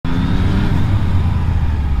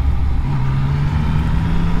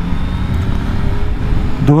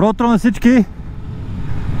Добро утро на всички!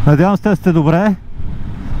 Надявам се да сте добре.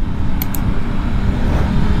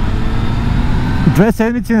 2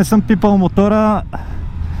 седмици не съм пипал мотора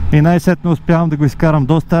и най-сетне успявам да го изкарам.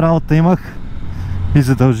 Доста работа имах и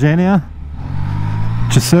задължения.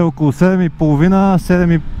 Часа е около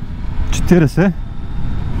 7:30, 7:40.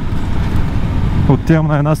 Отивам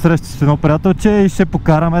на една среща с едно приятелче и ще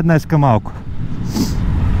покараме днеска малко.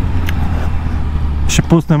 Ще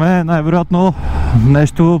пуснем най-вероятно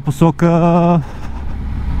нещо посока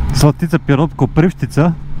Златица Пирот,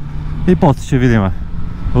 Копривщица и после ще видим.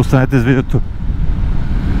 Останете с видеото.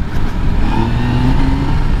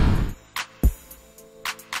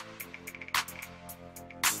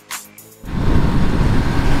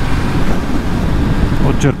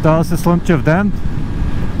 Очертава се слънчев ден.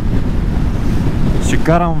 Ще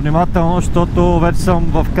карам внимателно, защото вече съм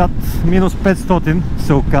в кат минус 500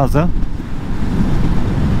 се оказа.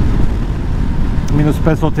 Минус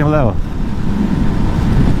 500 лева.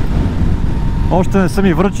 Още не са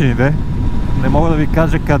ми връчени, де. Не мога да ви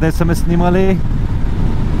кажа къде са ме снимали.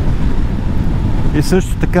 И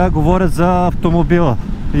също така говоря за автомобила.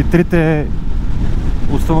 И трите...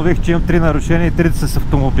 Установих, че имам 3 нарушения и 3 са с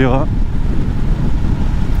автомобила.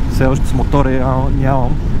 Все още с мотора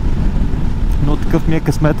нямам. Но такъв ми е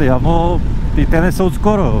късмета явно. И те не са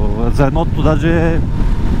отскоро. За едното даже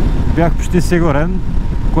бях почти сигурен,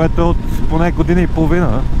 което е от поне година и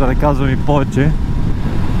половина, да не казвам и повече.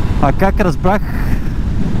 А как разбрах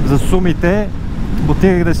за сумите,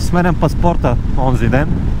 отидах да си сменям паспорта онзи ден.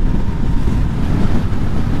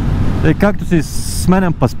 И както си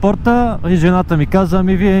сменям паспорта, и жената ми каза: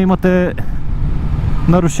 ами вие имате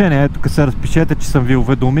нарушение, ето се разпишете, че съм ви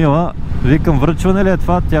уведомила. Викам: връчване ли е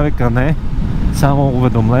това? Тя вика: не, само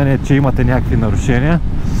уведомление, че имате някакви нарушения.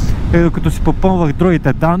 И докато си попълвах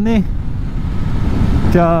другите данни,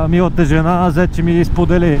 тя, милата жена, взе, че ми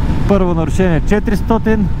сподели първо нарушение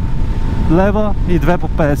 400 лева и 2 по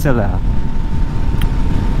 50 лева.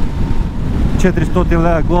 400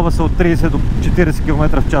 лева глоба са от 30 до 40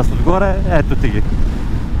 км в час отгоре. Ето ти ги.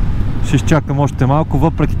 Ще изчакам още малко,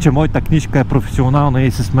 въпреки че моята книжка е професионална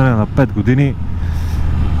и се сменя на 5 години.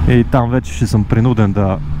 И там вече ще съм принуден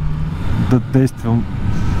да действам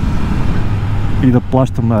и да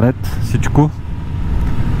плащам наред всичко.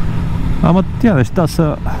 Ама тия неща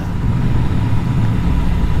са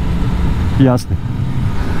ясни.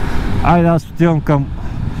 Айде, аз отивам към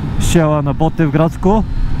Шела на Ботевградско.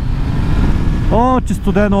 О, че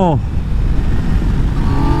студено!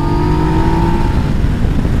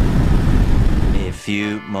 A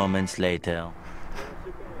few moments later.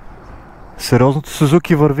 Сериозното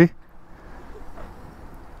Suzuki върви.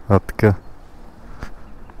 А, така.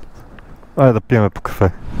 Айде да пиеме по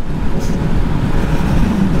кафе.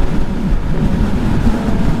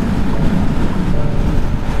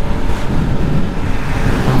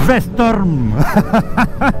 V-Storm!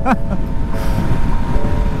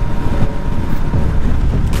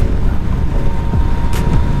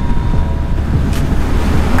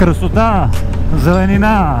 Красота,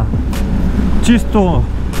 зеленина, чисто,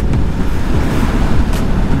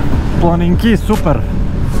 планинки, супер!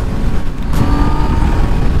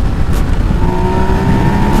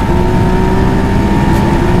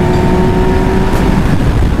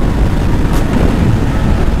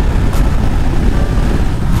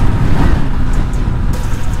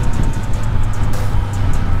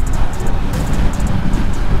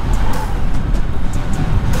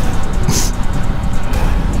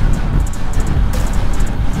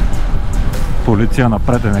 Полиция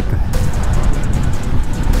напред е някъде.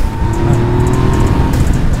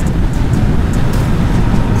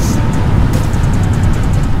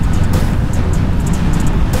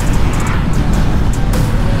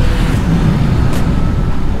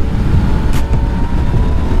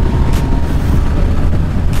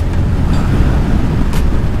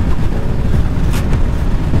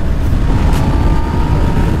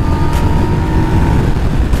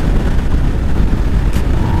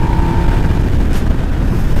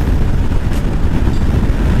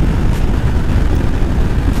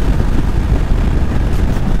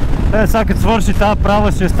 Сега като свърши тази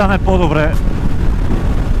права ще стане по-добре.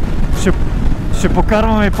 Ще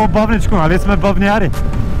покарваме и по-бавничко, нали сме бавняри?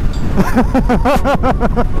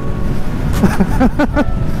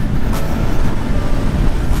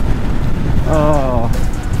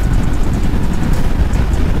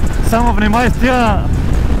 Само внимай с тия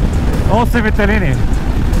осевите линии.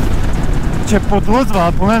 Че подлъзва,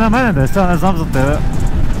 а поне на мене да е, сега не знам за тебе.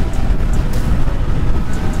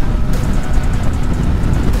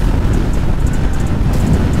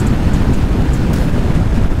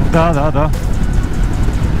 Да.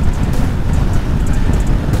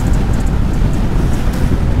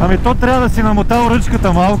 Ами то трябва да си намотал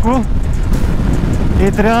ръчката малко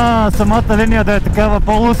и трябва самата линия да е такава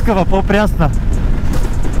по-лъскава, по-прясна.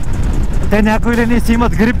 Те някои линии си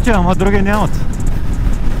имат грипче, ама други нямат.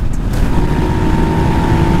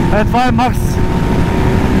 Това е макс.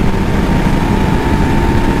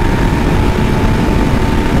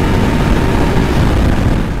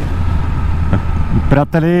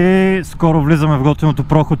 Приятели, скоро влизаме в готиното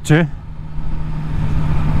проходче.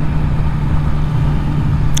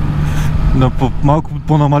 Да малко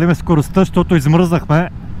понамалиме скоростта, защото измръзнахме.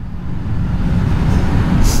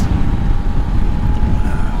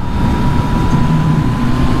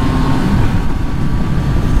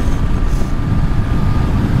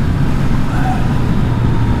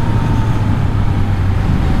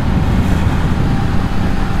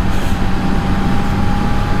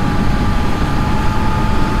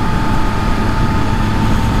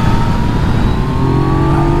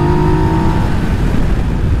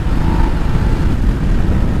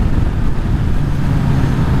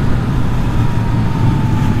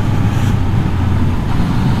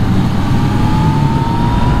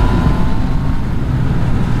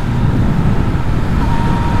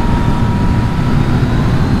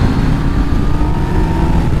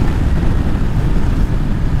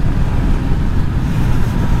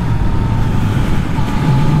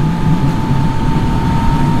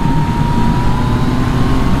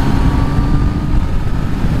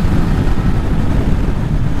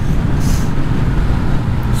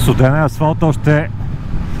 Студен е асфалт още,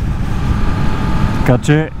 така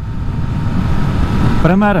че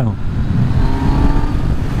премерено.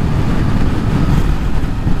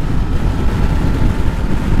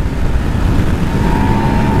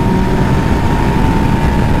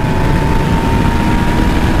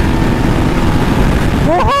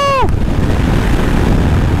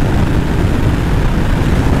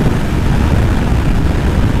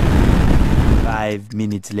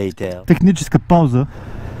 Техническа пауза.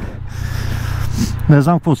 Не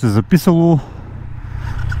знам какво се е записало.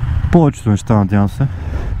 Повечето неща, надявам се.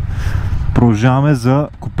 Продължаваме за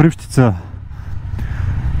Копривщица.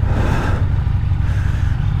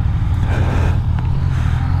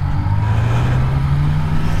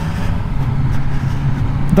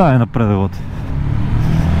 Да, е напредъват.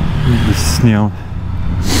 Да си снимам.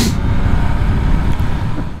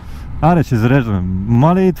 Аре, ще зареждаме.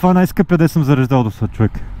 Мале, и това най-скъпия де съм зареждал до сега,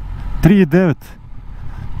 човек. 3,9.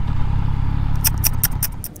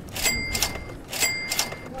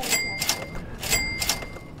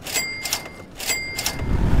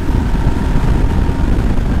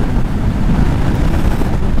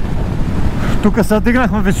 Тук сега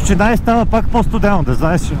дигнахме височина и става пак по-студено, да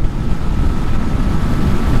знаеш.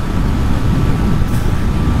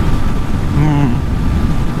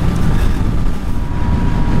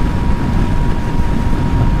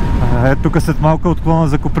 Ето тук след малко отклона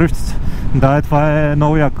за Копривщица. Да, това е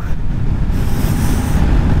много яко.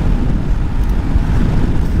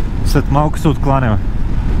 След малко се откланяме.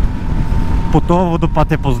 По това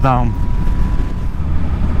водопад я познавам.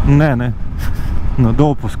 Не.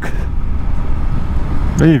 Надолу пуска.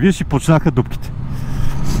 Ей, виж, и почнаха дупките.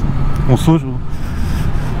 Услужва.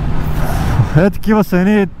 Такива са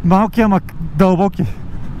едни малки, ама дълбоки.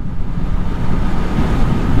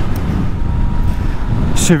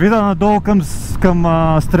 Ще видя надолу към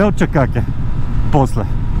стрелча как е. После.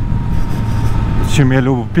 Ще ми е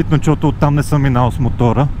любопитно, защото оттам не съм минал с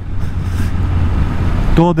мотора.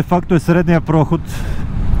 Това де-факто е средния проход.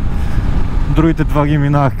 Другите два ги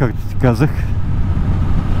минавах, както ти казах.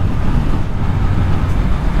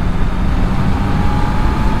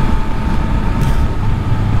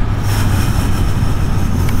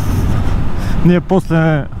 Ние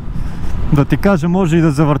после, да ти кажа, може и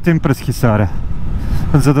да завъртим през Хисаря,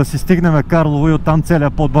 за да си стигнем Карлово и оттам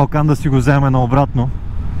целият Подбалкан да си го вземе наобратно.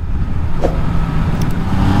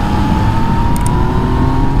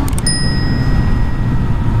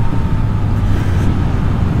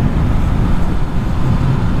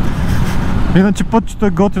 Иначе пътчето е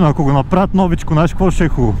готино, ако го направят новичко, знаеш какво ще е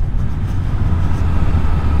хубаво?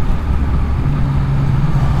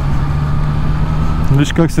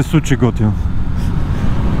 Виж как се случи готино.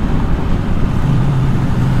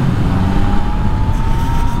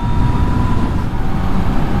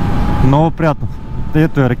 Много приятно.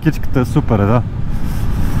 Ето е, рекичката е супер, да.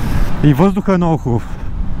 И въздуха е много хубав.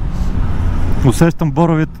 Усещам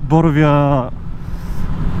боровия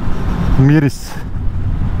мирис.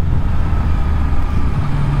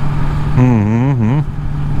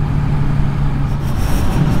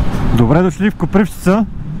 Добре дошли в Копривщица.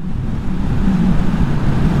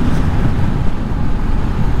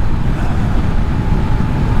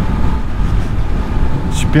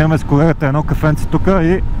 Ще пиеме с колегата едно кафенце тук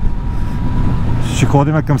и ще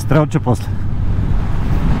ходиме към Стрелче после.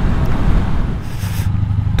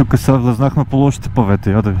 Тук сега влезнахме по лошите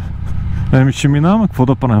павета, я да ви. Еми ще минаваме, какво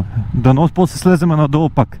да правим? Дано после слеземе надолу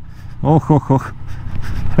пак. Ох.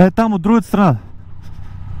 Там от другата страна.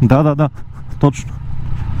 Да, точно.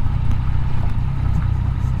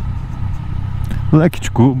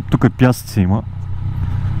 Лекичко, тук пясъци има.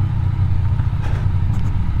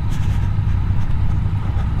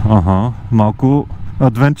 Ага, малко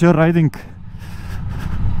adventure riding.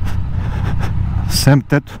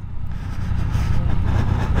 СМТ-то.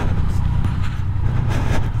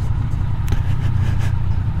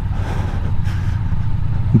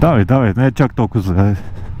 Давай, не е чак толкова зле.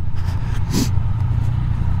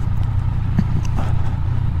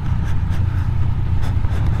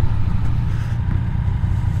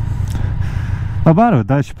 Абаре,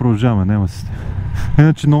 дай ще продължаваме, няма си.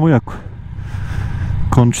 Иначе много яко.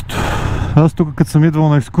 Кончето. Аз тук като съм идвал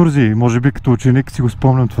на екскурзии, може би като ученик си го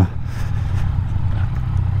спомням това.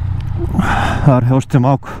 Аре, още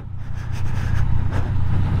малко.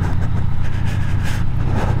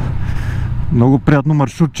 Много приятно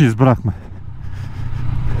маршрутче избрахме.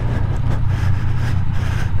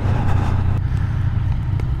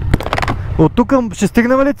 От тук ще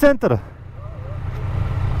стигнем ли центъра?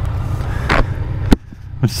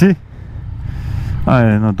 Мерси.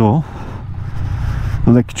 Айде надолу.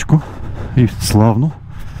 Лекичко и славно.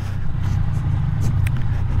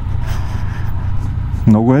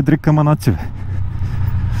 Много едри каманаци, бе.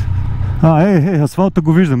 Асфалта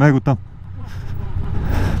го виждам, его там.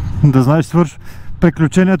 Да знаеш,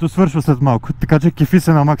 приключението свършва след малко, така че кефи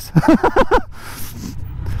се на макс.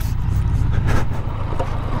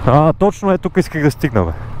 Точно тук исках да стигна,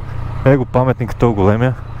 бе. Его паметник, този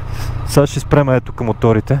големия. Сега ще спреме тук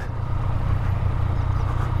моторите.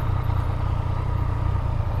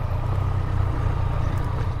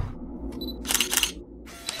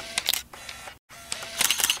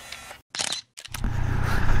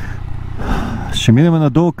 Ще минем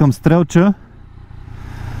надолу към Стрелча,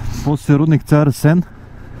 после Рудник Цар Асен.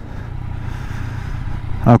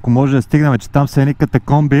 Ако може да стигнем, че там са едни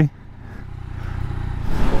катакомби.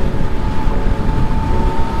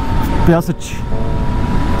 Пясъчи.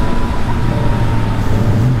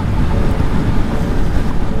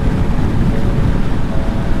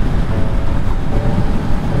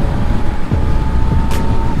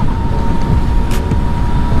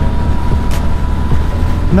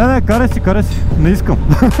 Не, карай си, не искам.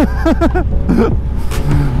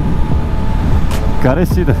 Карай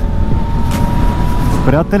си, да.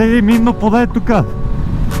 Приятели, минно подай тука.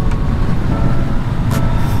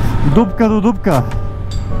 Дупка до дупка.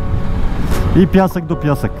 И пясък до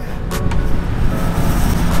пясък.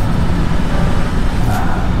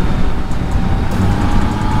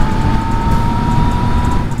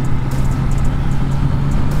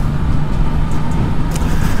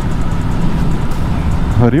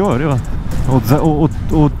 Рила.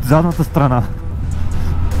 От задната страна.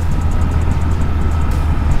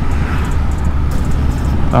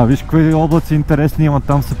 Виж какви облаци интересни има,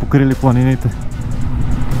 там са покрили планините.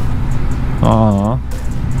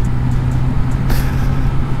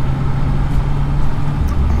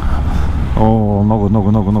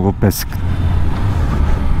 Много песък.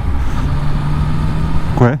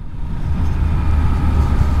 Кое?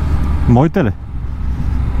 Моите ли?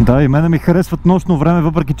 Да, и мене ми харесват нощно време,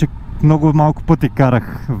 въпреки че много малко пъти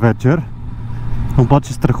карах вечер.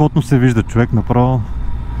 Обаче страхотно се вижда, човек, направо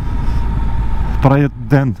правят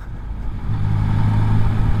ден.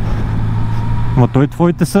 Ма той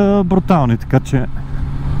твоите са брутални, така че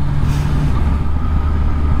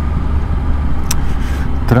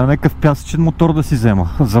трябва някакъв пясъчен мотор да си взема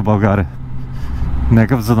за България.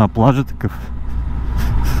 Някакъв за на плажа такъв.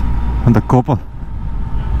 Да копа.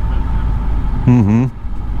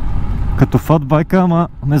 Като фатбайка, ама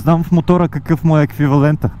не знам в мотора какъв му е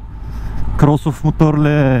еквивалента. Кросов мотор ли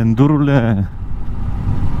е, ендуро ли е?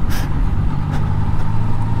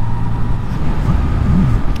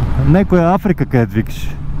 Некоя Африка където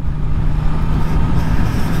викаш.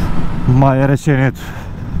 Май е решението.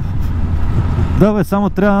 Да бе, само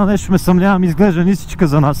трябва на нещо ме съмнявам, изглежда нисичка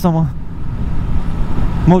за нас, ама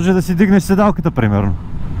може да си дигнеш седалката примерно,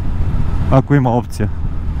 ако има опция.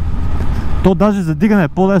 То даже за дигане е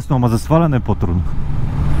по-лесно, ама за сваляне е по-трудно.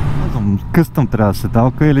 Къстъм трябва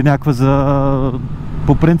седалка или някаква за...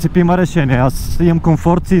 По принцип има решение. Аз имам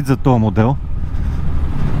комфорт сит за този модел.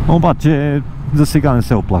 Обаче за сега не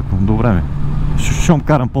се оплаквам. Добре ми. Щом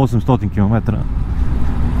карам по 800 км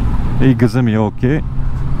и газа ми е окей.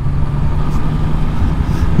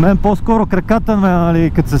 Мен по-скоро краката ме,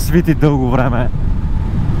 нали, като се свити дълго време,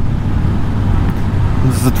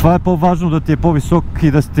 Затова е по-важно да ти е по-висок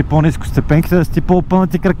и да сте по-ниско степенките, да сте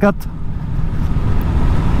по-опънати краката.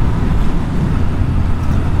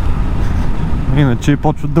 Иначе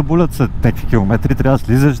почват да болят след някакви километри, трябва да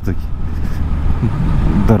слизаш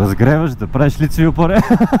да разгреваш, да правиш лицеви опори.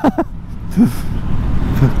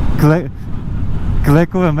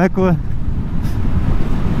 Клекове, мекове.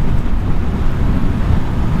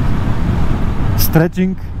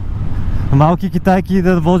 Стречинг. Малки китайки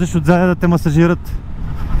да возиш отзади да те масажират.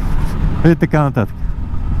 И така нататък.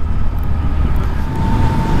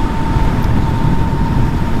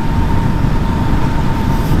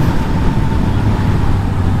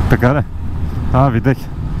 Така ли? Видях.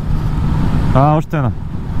 Още една.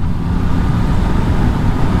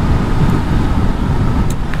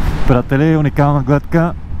 Приятели, уникална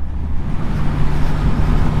гледка.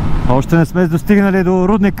 Още не сме достигнали до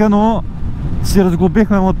Рудника, но си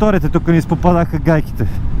разглобихме моторите, тук ни изпопадаха гайките.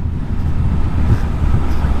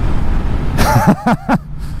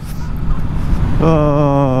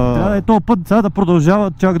 Трябва да е този път сега да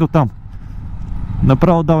продължава чак до там.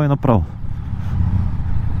 Направо давай направо.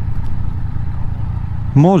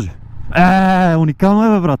 Може. Уникално е,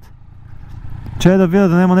 бе, брат. Че да видя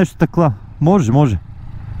да няма нещо такова. Може.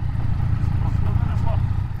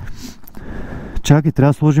 Чакай, трябва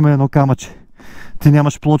да сложим едно камъче. Ти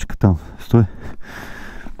нямаш плочка там. Стой.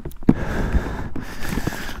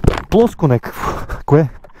 Плоско някакво. Кое?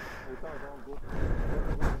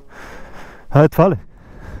 Това ли?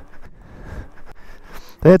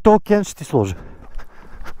 То кен ще ти сложа.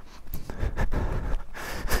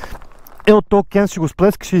 От този кен ще го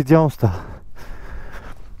сплескаш и идеално става.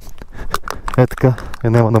 Така,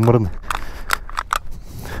 няма да мръдне.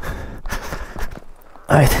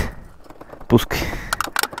 Айде, пускай.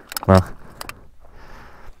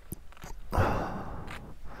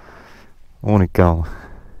 Уникално.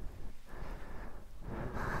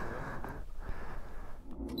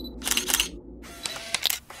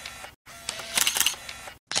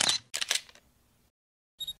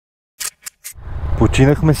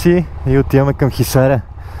 Починахме си и отиваме към Хисаря,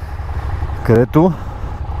 където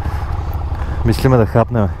мислиме да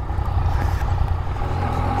хапнем.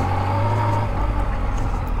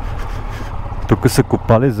 Тук са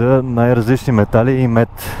копали за най-различни метали и мед.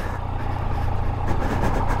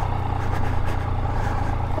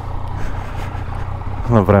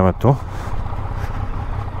 На времето.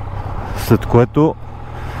 След което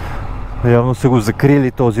явно са го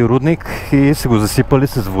закрили този рудник и са го засипали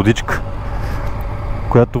с водичка,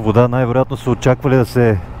 която вода най-вероятно са очаквали да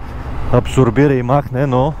се абсорбира и махне,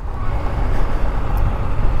 но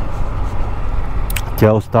тя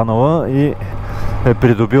е останала и е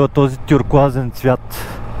придобила този тюркоазен цвят.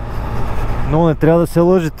 Но не трябва да се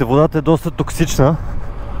лъжете, водата е доста токсична,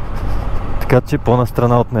 така че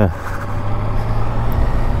по-настрана от нея.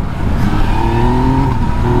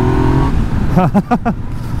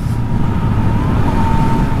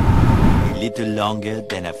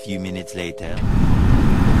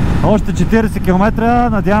 Още 40 км,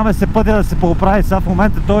 надяваме се пътя да се поправи. Сега в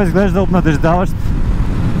момента той изглежда обнадеждаващ,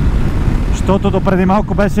 защото допреди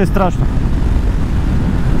малко беше страшно.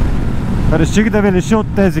 Реших да ви лиша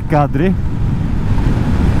от тези кадри.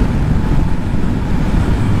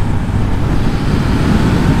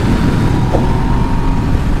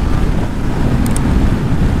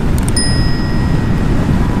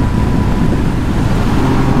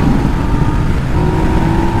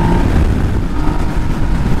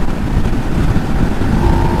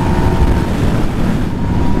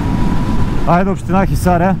 Айде, община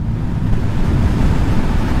Хисаря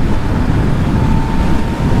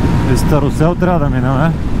и Старосел трябва да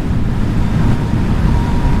минаме.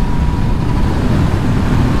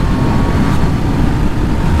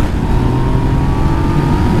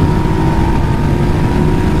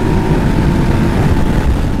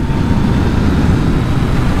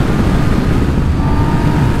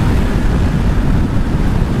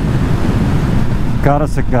 Кара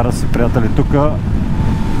се, приятели, тука.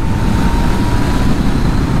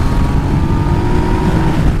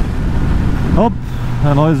 Оп,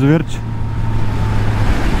 едно язовирче.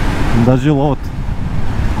 Даже ловът.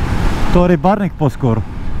 То е рибарник по-скоро.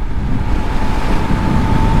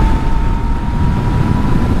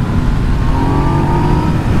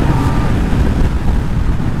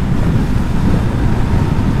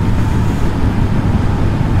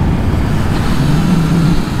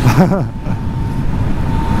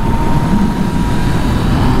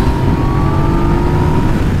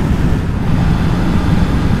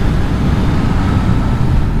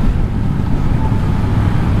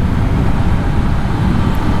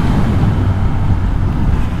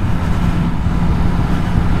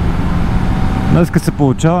 Днеска се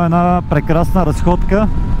получава една прекрасна разходка.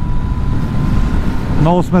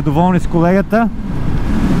 Много сме доволни с колегата.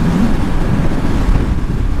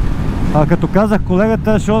 А като казах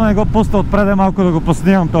колегата, ще да не го пусна отпреде малко да го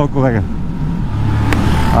поснимам този колега.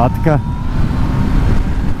 Така.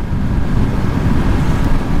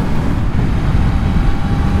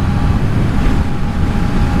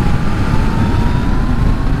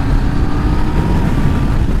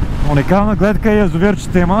 Уникална гледка и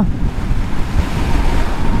язовирчета има.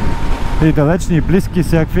 И далечни, и близки,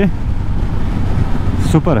 всякакви.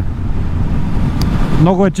 Супер е.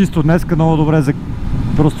 Много е чисто днеска, много добре за...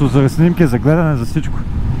 просто за снимки, за гледане, за всичко.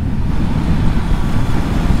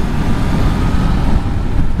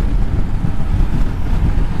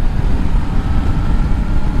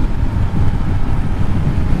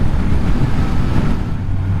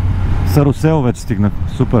 Старосел вече стигнах.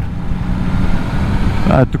 Супер.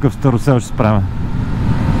 Тук в Старосел ще справя.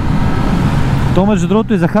 То между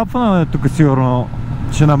другото и захапване тук сигурно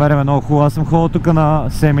ще намерим много хубаво. Аз съм ходил тук на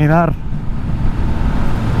семинар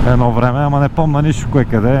едно време, ама не помня нищо кое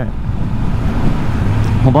къде.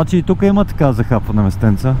 Обаче и тук има така захапване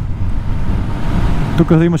местенца.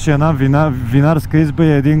 Тук имаше една винарска изба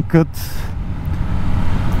и един кът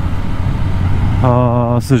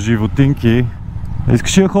с животинки.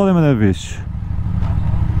 Искаш ли да ходим да я видиш?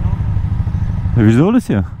 Виждал ли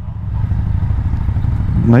си я?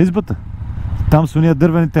 На избата. Там са уния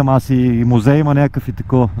дървените маси и музей има някакъв и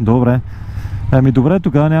такова. Добре. Добре,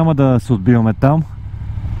 тогава няма да се отбиваме там.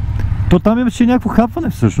 То там имаше и някакво хапване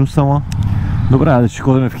всъщност, само. Добре, айде ще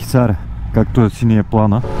ходим в Хисаря, както си ни е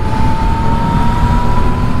плана.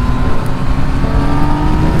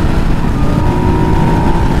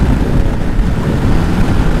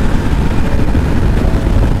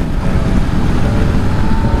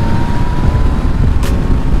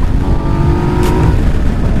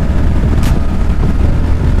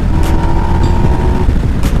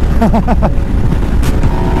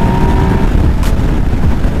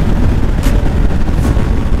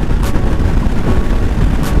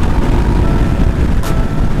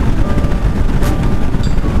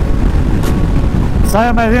 Сега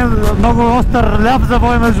имаме един много остър ляв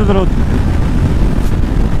завой между другото.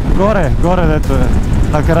 Горе дето е,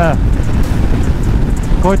 накрая.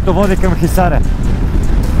 Който води към Хисаря.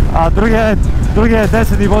 А другия е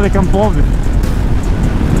 10 и води към Пловдив.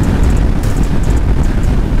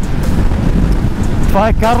 Това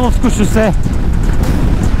е Карловско шосе.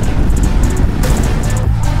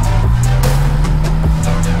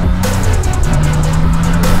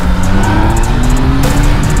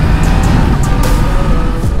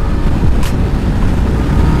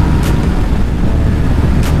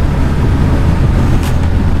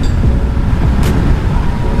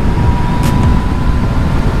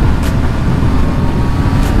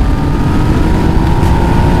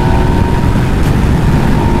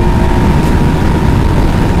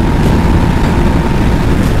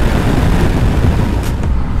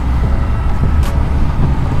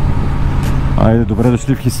 Айде, добре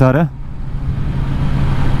дошли в Хисаря.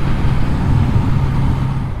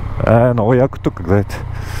 Много яко тук, гледайте.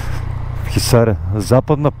 В Хисаря.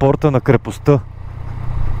 Западна порта на крепостта.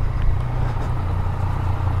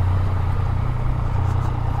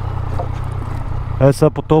 Сега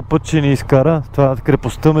по този път ще ни изкара. Това е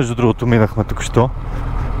крепостта, между другото, минахме тук що.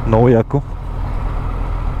 Много яко.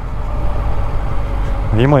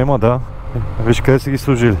 Има, да. Виж къде са ги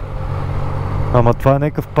служили. Ама това е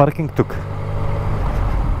някакъв паркинг тук.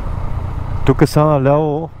 Тук е са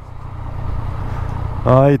наляво.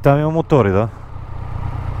 И там има мотори, да.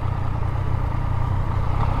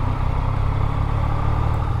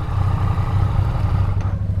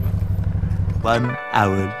 One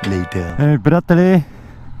hour later. Приятели,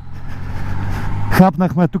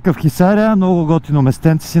 хапнахме тук в Хисаря, много готино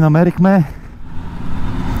местенце си намерихме.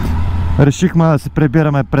 Решихме да се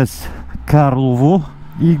прибираме през Карлово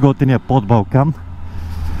и готиния Подбалкан.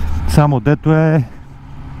 Само дето е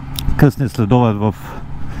късния следобед в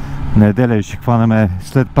неделя и ще хванеме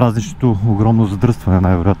след празничното огромно задръстване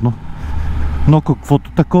най-вероятно. Но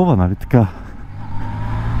каквото такова, нали така.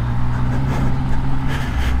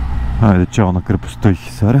 Айде, чао на крепостта и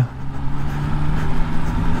Хисаря.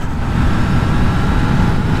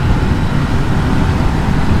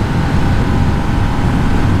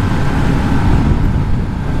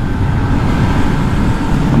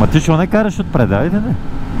 Ама ти ще не караш отпред, айде не?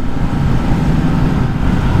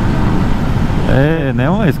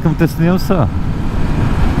 Няма, искам те снимам са.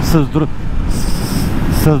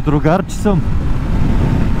 С другарче съм.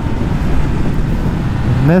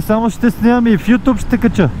 Не само ще снимам, и в YouTube ще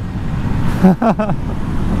кача.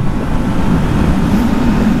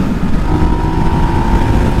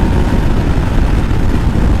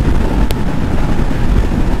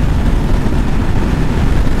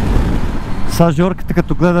 Сега Жорката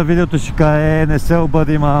като гледа видеото ще каже, не се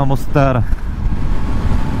обади, мамо стара.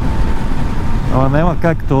 Ама няма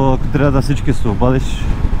как, то ако трябва да всички се обадиш.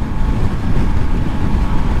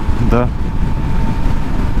 Да.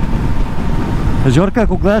 Жорка,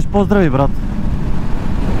 ако гледаш, поздрави, брат.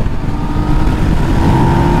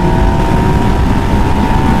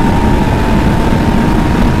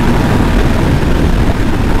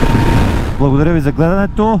 Благодаря ви за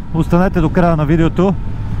гледането. Останете до края на видеото.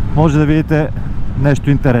 Може да видите нещо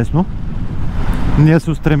интересно. Ние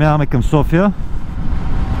се устремяваме към София.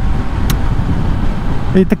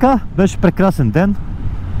 И така, беше прекрасен ден.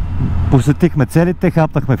 Посетихме целите,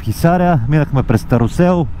 хапнахме в Хисаря, минахме през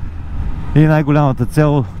Старосел и най-голямата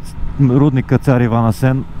цел Рудника Цар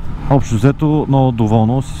Асен. Общо взето много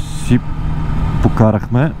доволно си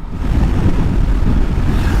покарахме.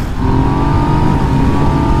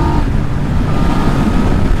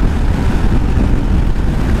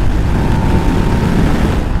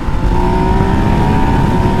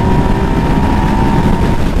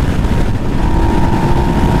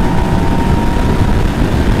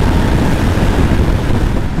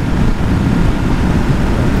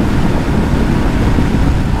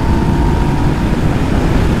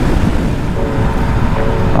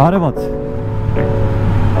 Аре, мати!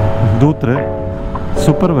 До утре!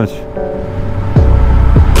 Супер беше!